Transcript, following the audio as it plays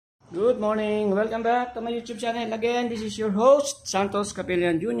Good morning. Welcome back to my YouTube channel. Again, this is your host, Santos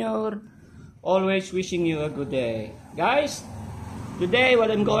Capillian Jr. Always wishing you a good day. Guys, today what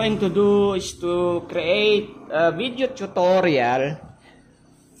I'm going to do is to create a video tutorial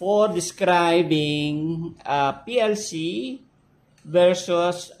for describing a PLC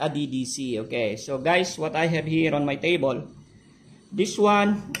versus a DDC. Okay, so guys, what I have here on my table, this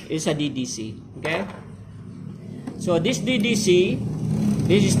one is a DDC. Okay, so this DDC,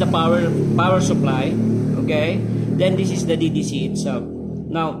 this is the power supply, okay? Then this is the DDC itself.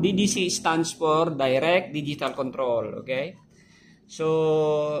 Now, DDC stands for Direct Digital Control, okay?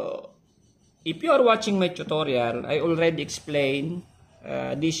 So, if you are watching my tutorial, I already explained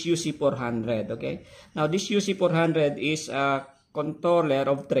this UC400, okay? Now, this UC400 is a controller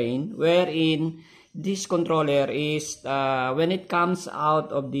of train wherein this controller is, when it comes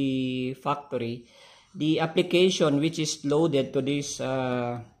out of the factory, the application which is loaded to this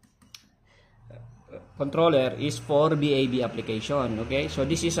controller is for BAB application. Okay, so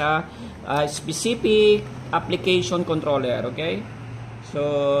this is a specific application controller. Okay,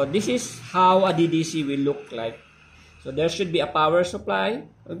 so this is how a DDC will look like. So there should be a power supply.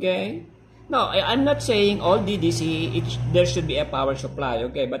 Okay, no, I'm not saying all DDC there should be a power supply.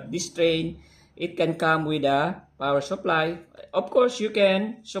 Okay, but this train, it can come with a power supply. Of course, you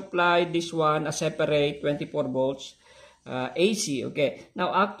can supply this one a separate 24 volts AC. Okay.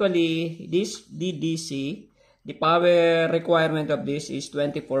 Now, actually, this DDC, the power requirement of this is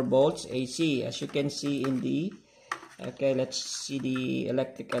 24 volts AC. As you can see in the, okay, let's see the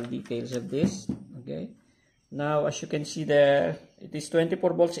electrical details of this. Okay. Now, as you can see there, it is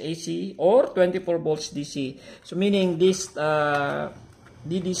 24 volts AC or 24 volts DC. So, meaning this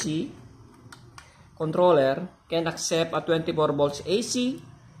DDC controller can accept a 24 volts AC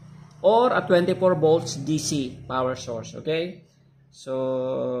or a 24 volts DC power source. Okay,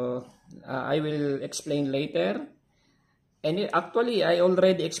 so I will explain later. And actually, I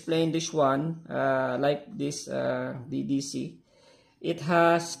already explained this one, like this DDC. It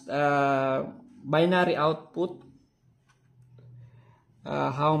has binary output.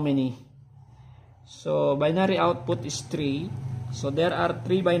 How many? So binary output is 3. So there are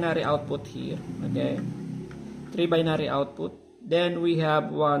 3 binary output here. Okay, 3 binary output. Then we have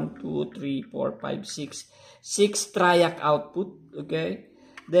 1, 2, 3, 4, 5, 6. 6 triac output. Okay.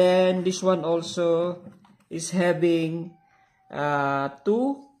 Then this one also is having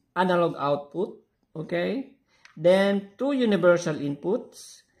 2 analog output. Okay. Then 2 universal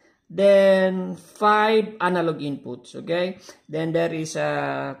inputs. Then 5 analog inputs. Okay. Then there is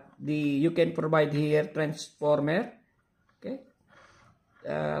you can provide here transformer. Okay.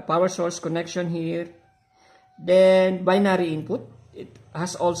 Power source connection here. Then binary input, it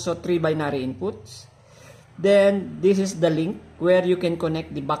has also 3 binary inputs. Then this is the link where you can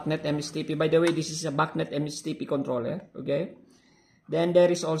connect the BACnet MSTP. By the way, this is a BACnet MSTP controller. Okay. Then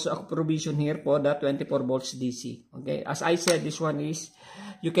there is also a provision here for the 24 volts DC. Okay. As I said, this one is,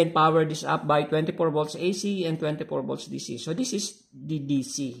 you can power this up by 24 volts AC and 24 volts DC. So this is the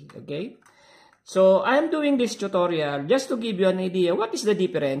DC. Okay. So I am doing this tutorial just to give you an idea what is the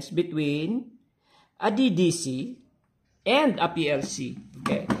difference between a DDC and a PLC.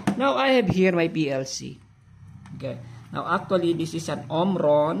 Okay. Now I have here my PLC. Okay. Now actually this is an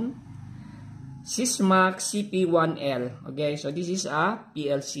Omron Sysmax CP1L. Okay. So this is a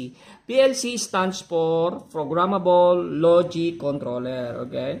PLC. PLC stands for Programmable Logic Controller.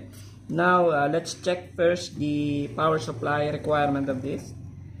 Okay. Now let's check first the power supply requirement of this.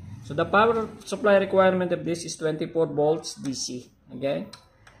 So the power supply requirement of this is 24 volts DC. Okay.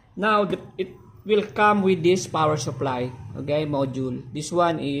 Now it will come with this power supply, okay, module. This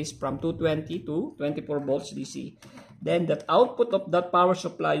one is from 220 to 24 volts DC. Then that output of that power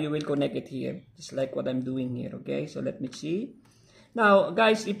supply, you will connect it here, just like what I'm doing here. Okay, so let me see. Now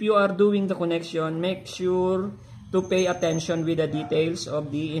guys, if you are doing the connection, make sure to pay attention with the details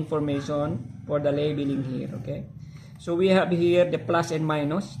of the information for the labeling here. Okay, so we have here the plus and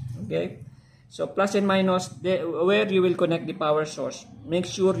minus. Okay, so plus and minus, where you will connect the power source. Make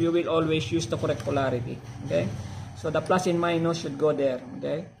sure you will always use the correct polarity. Okay, so the plus and minus should go there.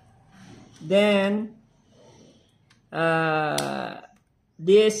 Okay, then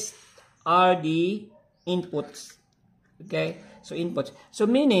these are the inputs. Okay, so inputs. So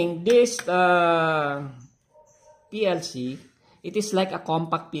meaning this PLC, it is like a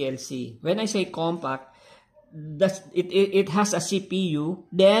compact PLC. When I say compact, it has a CPU,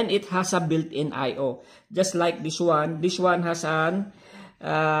 then it has a built-in I/O. Just like this one has an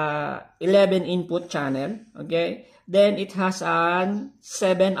 11 input channel. Okay, then it has an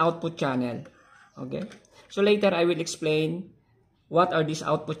 7 output channel. Okay, so later I will explain what are these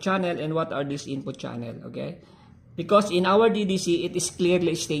output channel and what are these input channel, okay? Because in our DDC, it is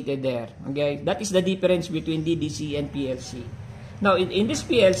clearly stated there, okay? That is the difference between DDC and PLC. Now, in this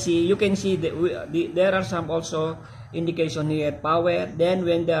PLC, you can see that there are some also indication here, power. Then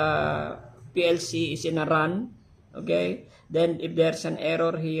when the PLC is in a run, okay, then if there's an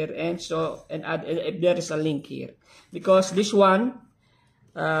error here, and if there is a link here, because this one,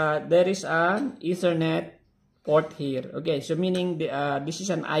 there is an Ethernet port here, okay, so meaning this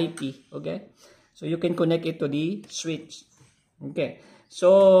is an IP, okay, so you can connect it to the switch, okay.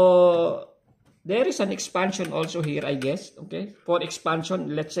 So there is an expansion also here, I guess, okay. For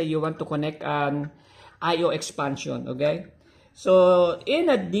expansion, let's say you want to connect an IO expansion, okay. So in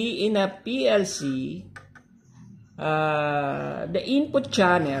a PLC, the input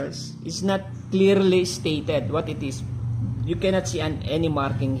channels is not clearly stated what it is. You cannot see any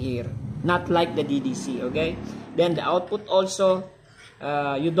marking here, not like the DDC, okay. Then the output also,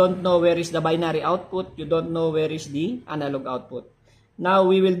 you don't know where is the binary output, you don't know where is the analog output. Now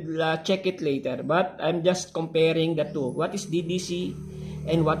we will check it later, but I'm just comparing the two. What is DDC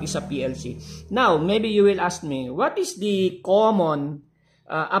and what is a PLC? Now, maybe you will ask me, what is the common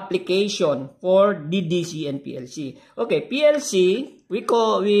application for DDC and PLC? Okay, PLC,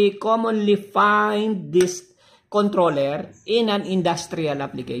 we commonly find this controller in an industrial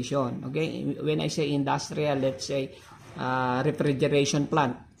application. Okay, when I say industrial, let's say refrigeration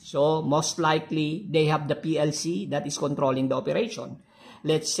plant. So most likely they have the PLC that is controlling the operation.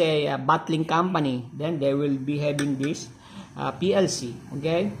 Let's say a bottling company, then they will be having this PLC.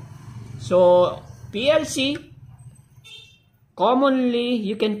 Okay, so PLC commonly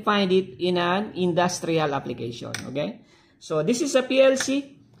you can find it in an industrial application. Okay, so this is a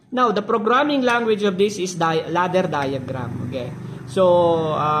PLC. Now the programming language of this is ladder diagram. Okay,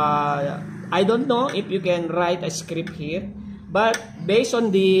 so I don't know if you can write a script here, but based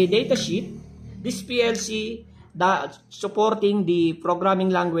on the data sheet, this PLC supporting the programming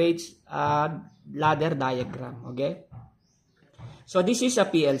language ladder diagram. Okay, so this is a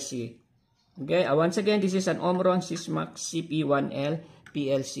PLC. Okay, once again, this is an Omron Sysmax CP1L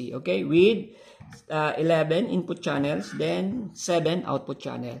PLC. Okay, with 11 input channels, then 7 output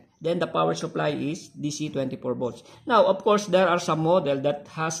channel. Then the power supply is DC 24 volts. Now, of course, there are some model that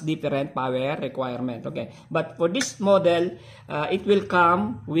has different power requirement. Okay, but for this model, it will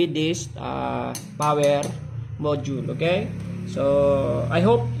come with this power module. Okay, so I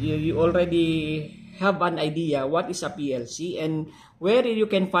hope you already have an idea what is a PLC and where you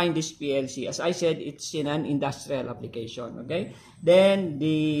can find this PLC. As I said, it's in an industrial application. Okay, then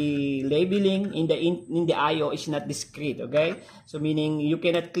the labeling in the IO is not discrete. Okay, so meaning you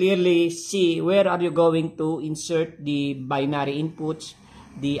cannot clearly see where are you going to insert the binary inputs,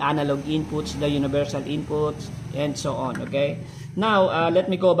 the analog inputs, the universal inputs, and so on. Okay, now let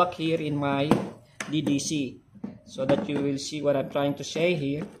me go back here in my DDC so that you will see what I'm trying to say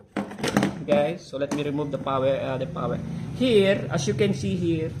here. Okay, so let me remove the power. Here, as you can see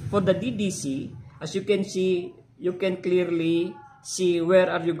here, for the DDC, as you can see, you can clearly see where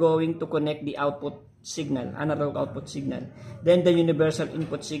are you going to connect the output signal, analog output signal, then the universal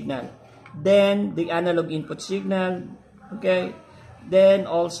input signal, then the analog input signal, okay, then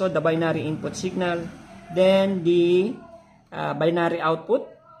also the binary input signal, then the binary output,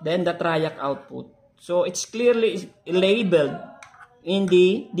 then the triac output. So it's clearly labeled in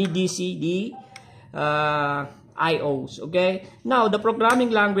the DDC, the IOs. Okay, now the programming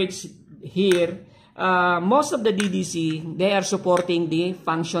language here, most of the DDC, they are supporting the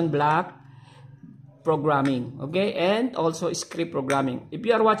function block programming, okay, and also script programming. If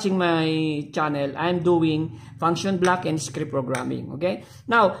you are watching my channel, I'm doing function block and script programming. Okay,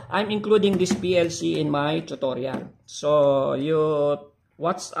 now I'm including this PLC in my tutorial, so you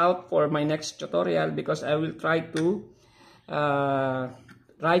watch out for my next tutorial because I will try to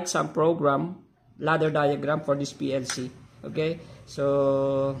write some program ladder diagram for this PLC. Okay,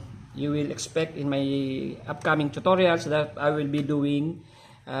 so you will expect in my upcoming tutorials that I will be doing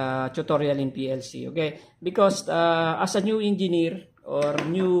tutorial in PLC. Okay, because as a new engineer or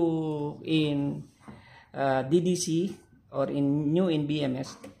new in DDC or new in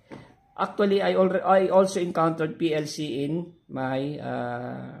BMS, actually I also encountered PLC in my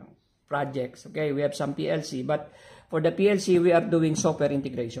projects. Okay, we have some PLC, but for the PLC, we are doing software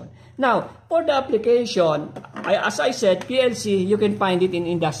integration. Now, for the application, as I said, PLC, you can find it in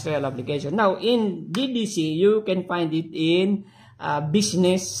industrial application. Now, in DDC, you can find it in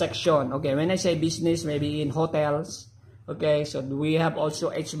business section. Okay, when I say business, maybe in hotels. Okay, so we have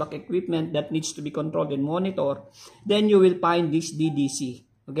also HVAC equipment that needs to be controlled and monitored. Then you will find this DDC.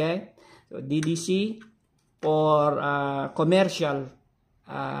 Okay, so DDC, for commercial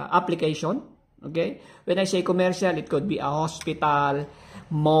application. Okay, when I say commercial, it could be a hospital,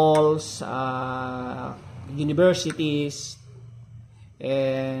 malls, universities,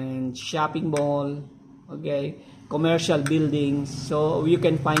 and shopping mall. Okay, commercial buildings. So you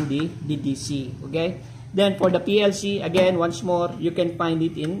can find the DDC. Okay, then for the PLC, again, once more, you can find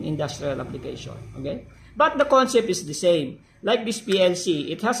it in industrial application. Okay, but the concept is the same. Like this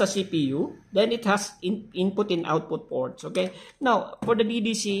PLC, it has a CPU, then it has input and output ports. Okay, now for the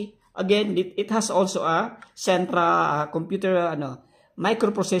DDC, again, it has also a central computer,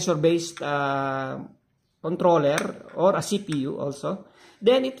 microprocessor based controller or a CPU also.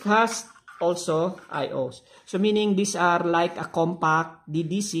 Then it has also IOs. So meaning these are like a compact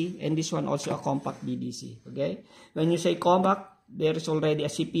DDC, and this one also a compact DDC. Okay, when you say compact, there is already a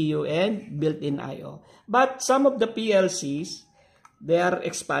CPU and built-in IO. But some of the PLCs, they are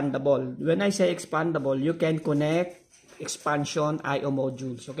expandable. When I say expandable, you can connect expansion IO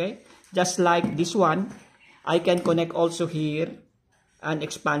modules. Okay, just like this one, I can connect also here an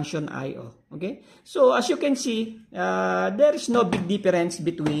expansion IO. Okay, so as you can see, there is no big difference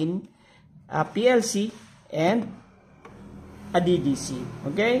between a PLC and a DDC.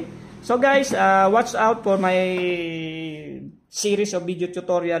 Okay, so guys, watch out for my series of video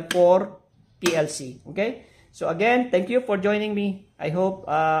tutorial for PLC. Okay, so again, thank you for joining me. I hope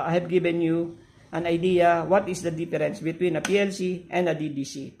I have given you an idea what is the difference between a PLC and a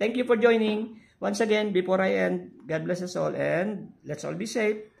DDC. Thank you for joining. Once again, before I end, God bless us all, and let's all be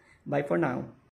safe. Bye for now.